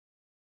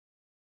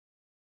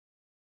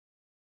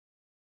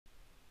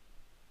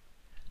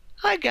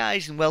Hi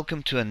guys, and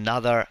welcome to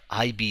another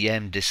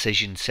IBM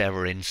Decision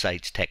Server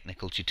Insights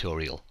technical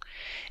tutorial.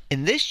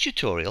 In this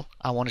tutorial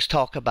I want to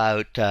talk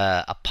about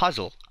a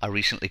puzzle I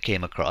recently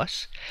came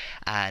across,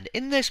 and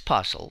in this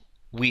puzzle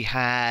we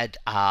had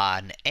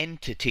an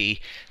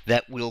entity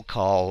that we'll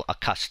call a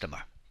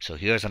customer. So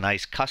here's a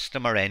nice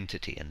customer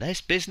entity, and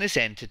this business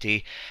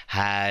entity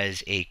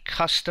has a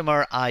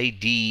customer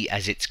ID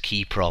as its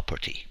key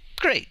property.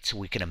 Great, so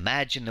we can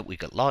imagine that we've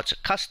got lots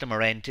of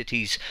customer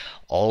entities,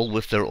 all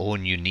with their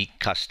own unique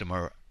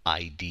customer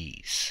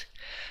IDs.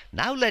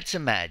 Now let's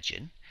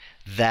imagine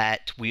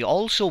that we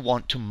also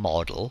want to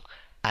model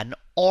an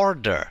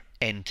order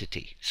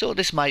entity. So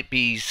this might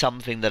be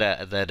something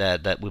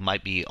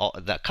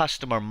that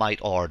customer might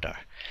order.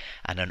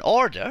 And an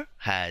order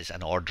has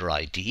an order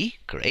ID,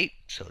 great,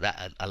 so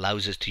that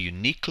allows us to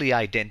uniquely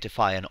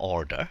identify an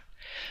order.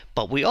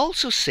 But we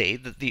also say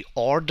that the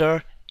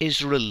order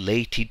is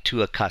related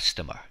to a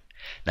customer.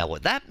 Now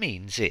what that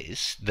means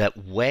is that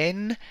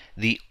when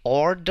the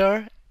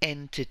order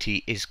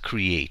entity is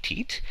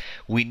created,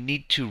 we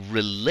need to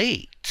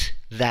relate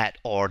that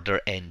order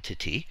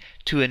entity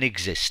to an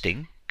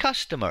existing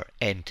customer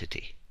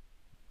entity.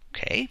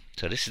 Okay,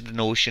 so this is the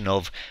notion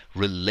of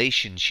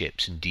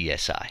relationships in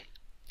DSI.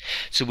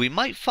 So we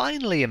might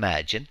finally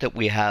imagine that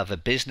we have a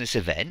business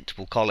event,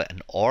 we'll call it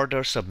an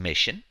order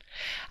submission,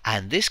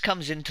 and this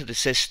comes into the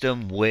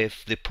system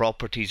with the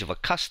properties of a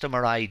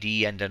customer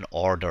ID and an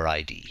order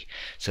ID.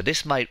 So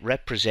this might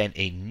represent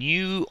a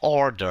new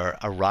order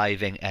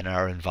arriving in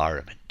our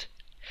environment.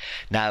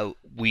 Now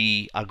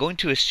we are going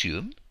to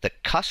assume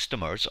that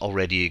customers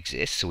already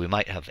exist, so we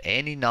might have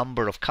any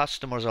number of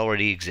customers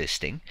already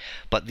existing,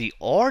 but the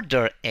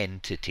order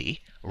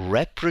entity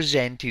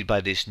represented by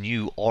this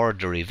new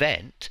order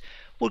event,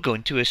 we're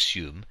going to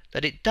assume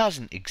that it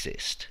doesn't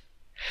exist.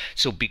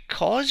 So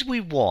because we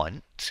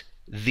want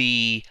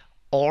the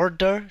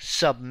order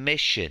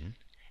submission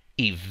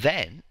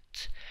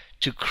event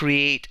to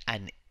create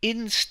an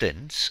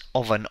instance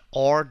of an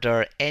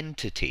order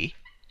entity,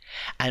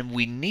 and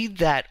we need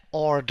that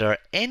order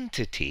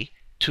entity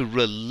to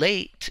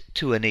relate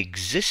to an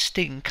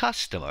existing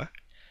customer,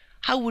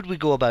 how would we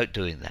go about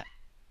doing that?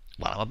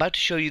 Well, I'm about to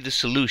show you the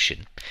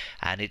solution,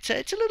 and it's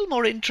a little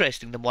more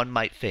interesting than one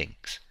might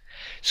think.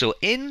 So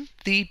in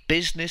the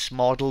business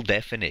model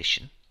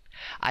definition,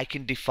 I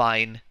can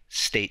define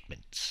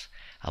statements.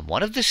 And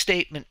one of the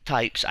statement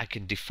types I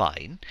can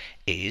define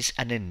is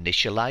an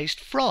initialized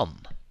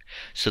from.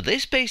 So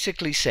this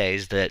basically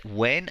says that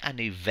when an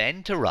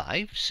event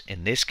arrives,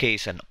 in this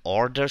case an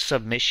order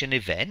submission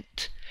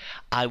event,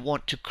 I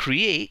want to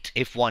create,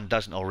 if one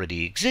doesn't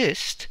already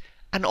exist,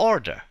 an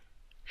order.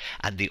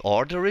 And the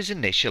order is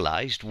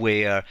initialized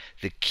where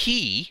the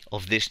key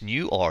of this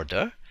new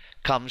order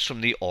comes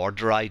from the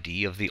order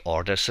ID of the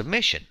order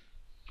submission.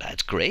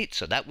 That's great.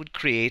 So that would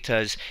create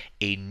us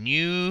a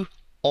new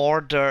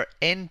order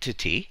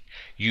entity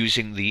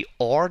using the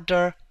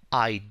order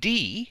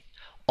ID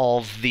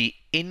of the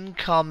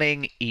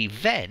incoming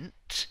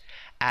event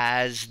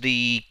as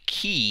the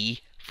key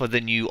for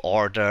the new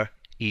order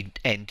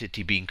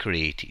entity being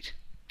created.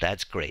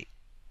 That's great.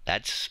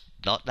 That's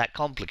not that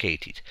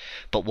complicated.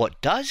 But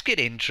what does get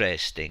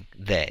interesting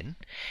then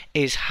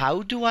is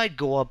how do I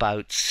go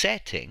about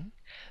setting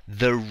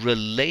the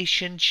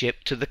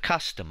relationship to the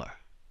customer?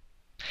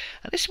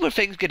 And this is where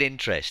things get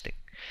interesting.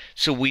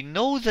 So we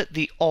know that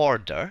the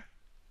order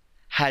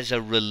has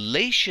a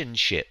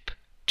relationship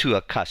to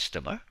a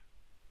customer.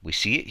 We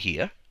see it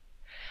here.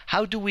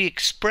 How do we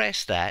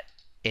express that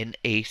in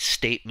a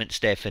statement's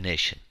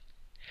definition?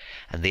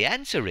 And the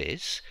answer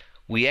is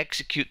we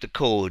execute the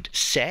code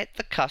set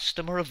the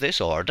customer of this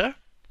order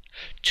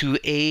to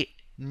a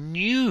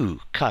new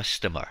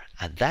customer,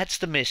 and that's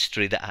the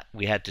mystery that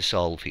we had to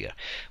solve here.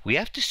 We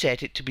have to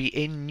set it to be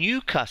a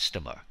new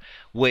customer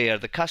where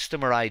the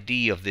customer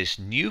ID of this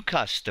new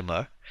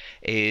customer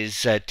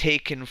is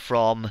taken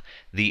from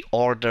the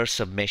order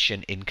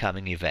submission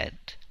incoming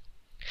event.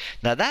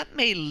 Now that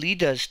may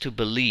lead us to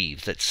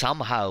believe that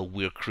somehow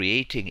we're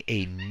creating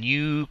a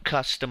new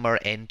customer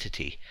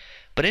entity,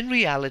 but in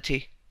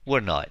reality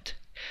we're not.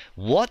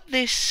 What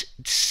this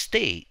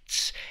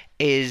states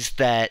is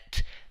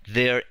that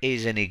there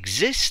is an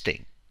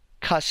existing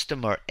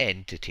customer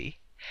entity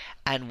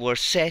and we're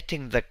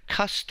setting the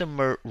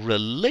customer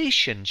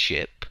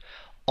relationship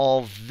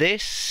of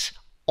this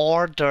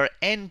order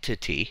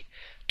entity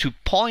to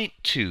point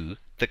to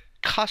the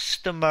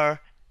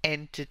customer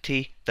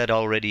entity that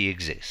already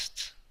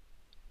exists.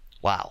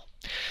 Wow.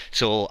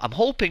 So I'm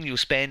hoping you'll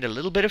spend a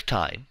little bit of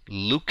time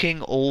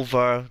looking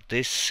over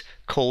this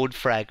code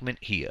fragment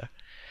here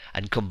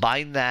and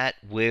combine that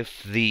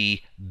with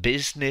the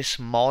business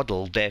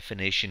model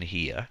definition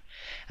here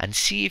and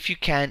see if you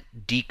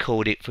can't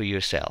decode it for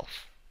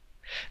yourself.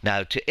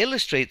 Now, to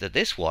illustrate that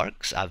this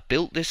works, I've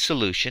built this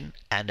solution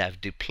and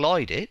I've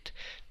deployed it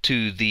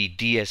to the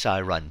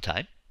DSI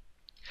runtime.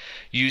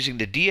 Using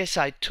the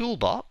DSI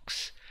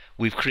toolbox,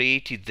 we've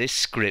created this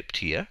script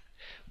here,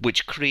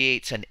 which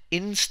creates an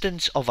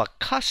instance of a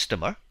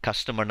customer,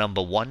 customer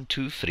number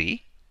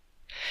 123,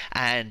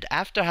 And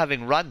after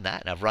having run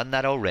that, and I've run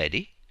that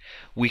already,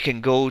 we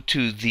can go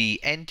to the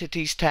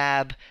Entities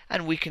tab,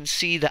 and we can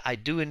see that I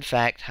do in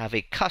fact have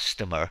a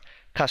customer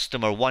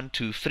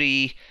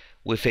 123,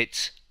 with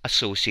its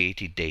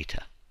associated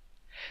data.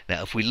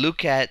 Now, if we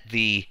look at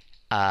the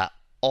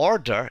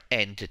order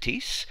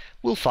entities,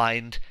 we'll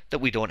find that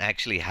we don't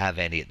actually have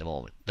any at the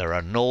moment. There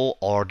are no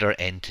order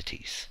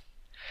entities.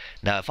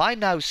 Now, if I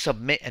now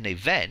submit an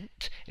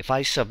event, if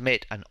I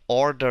submit an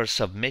order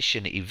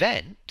submission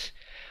event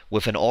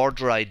with an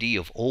order ID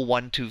of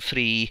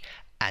 0123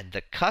 and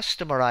the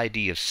customer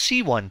ID of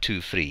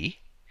C123,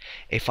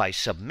 if I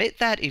submit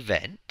that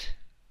event,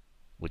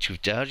 which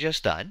we've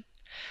just done,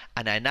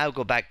 and I now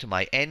go back to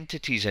my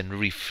entities and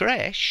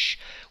refresh,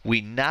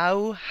 we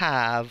now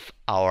have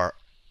our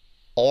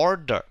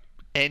order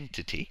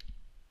entity,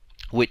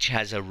 which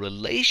has a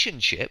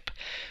relationship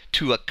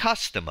to a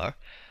customer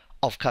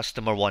of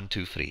customer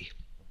 123.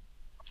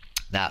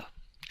 Now,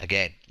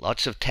 again,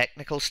 lots of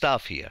technical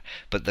stuff here,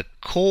 but the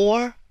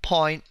core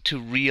point to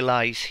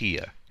realize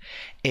here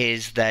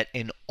is that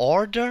in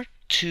order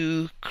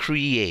to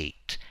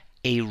create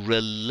a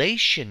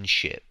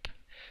relationship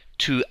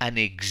to an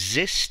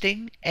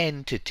existing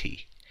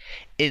entity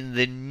in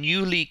the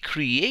newly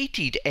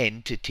created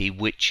entity,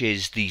 which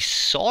is the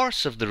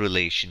source of the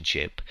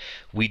relationship,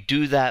 we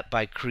do that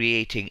by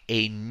creating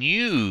a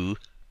new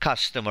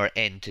customer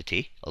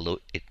entity, although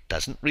it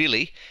doesn't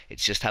really,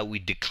 it's just how we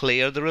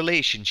declare the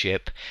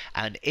relationship,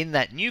 and in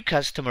that new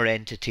customer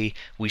entity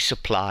we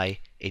supply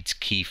its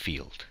key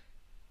field.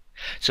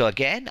 So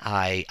again,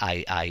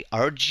 I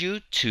urge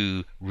you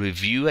to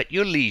review at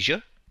your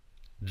leisure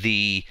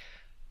the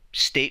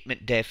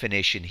statement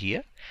definition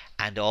here,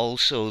 and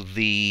also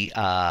the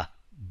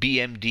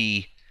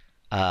BMD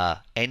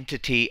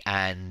entity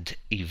and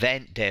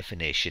event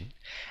definition,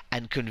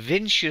 and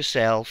convince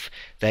yourself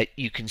that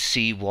you can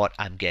see what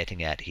I'm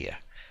getting at here,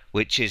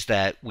 which is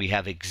that we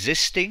have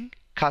existing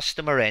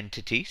customer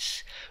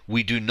entities.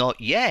 We do not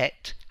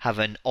yet have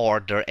an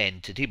order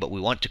entity, but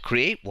we want to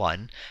create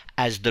one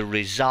as the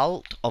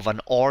result of an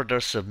order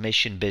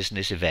submission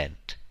business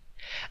event.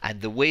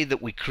 And the way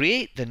that we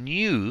create the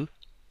new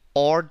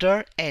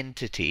order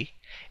entity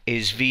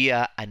is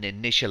via an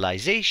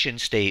initialization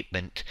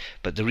statement,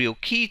 but the real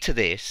key to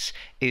this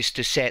is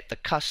to set the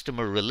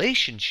customer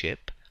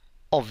relationship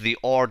of the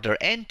order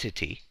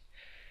entity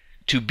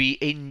to be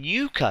a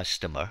new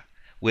customer,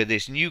 where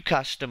this new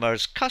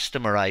customer's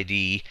customer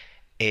ID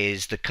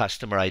is the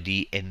customer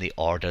ID in the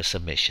order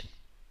submission.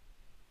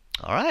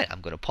 All right, I'm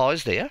going to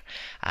pause there,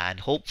 and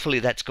hopefully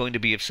that's going to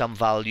be of some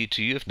value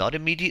to you, if not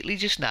immediately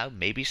just now,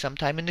 maybe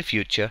sometime in the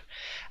future.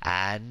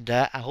 And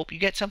I hope you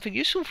get something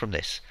useful from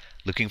this.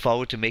 Looking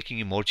forward to making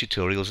you more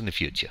tutorials in the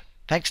future.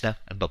 Thanks now,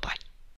 and bye-bye.